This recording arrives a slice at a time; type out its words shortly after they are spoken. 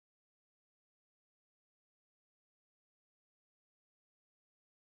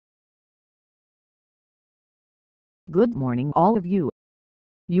Good morning all of you.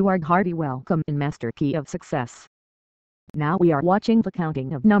 You are hearty welcome in Master Key of Success. Now we are watching the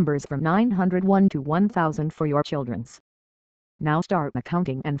counting of numbers from 901 to 1000 for your children's. Now start the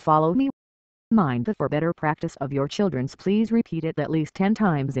counting and follow me. Mind that for better practice of your children's, please repeat it at least 10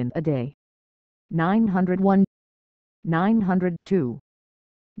 times in a day. 901, 902,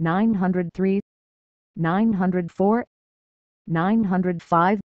 903, 904,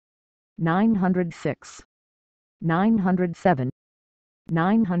 905, 906, 907,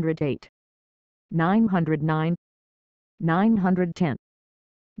 908, 909, 910,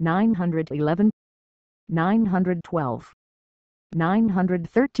 911, 912,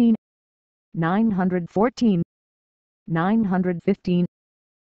 913, 914, 915,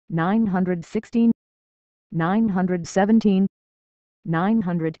 916, 917,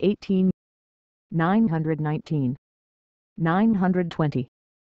 918, 919, 920,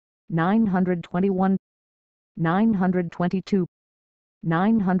 921, 922,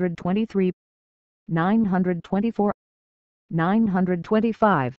 923, 924,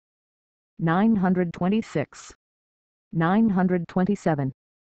 925, 926, 927,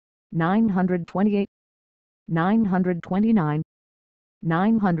 928, 929,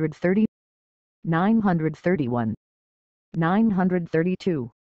 930, 931, 932,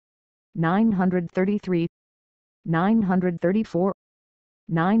 933, 934,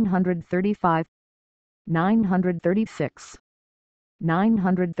 935, 936,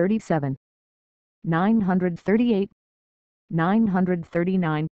 937, 938,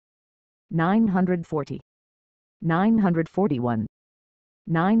 939, 940, 941,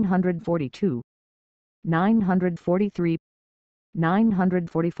 942, 943,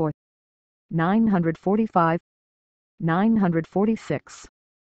 944, 945, 946,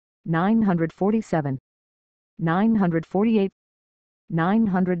 947, 948,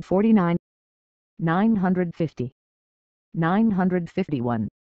 949, 950, 951,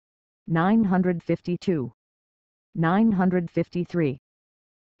 952, 953,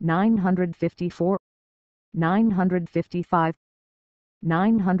 954, 955,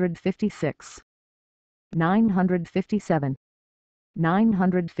 956, 957,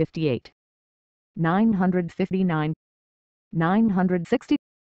 958, 959, 960,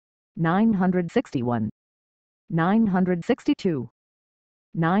 961, 962,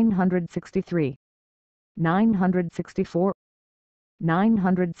 963, 964,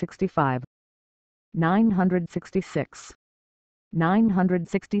 965, 966,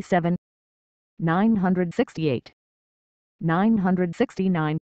 967, 968,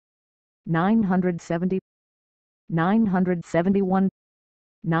 969, 970, 971,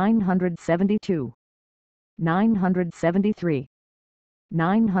 972, 973,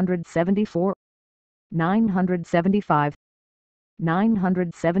 974, 975,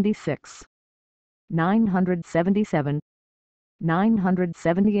 976, 977,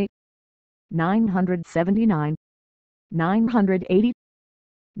 978, 979, 980,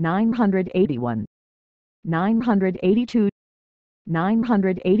 981, 982,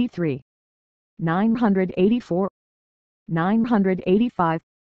 983, 984, 985,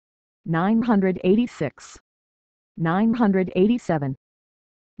 986, 987,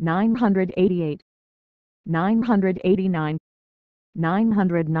 988, 989,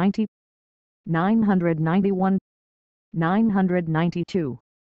 990, 991, 992,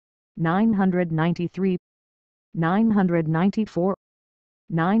 993, 994,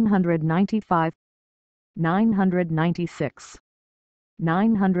 995, 996,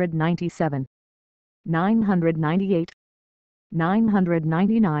 997, 998,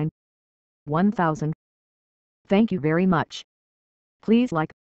 999, 1000. Thank you very much. Please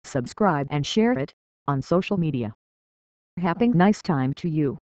like, subscribe and share it on social media. Happy nice time to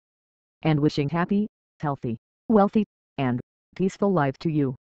you. And wishing happy, healthy, wealthy, and peaceful life to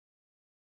you.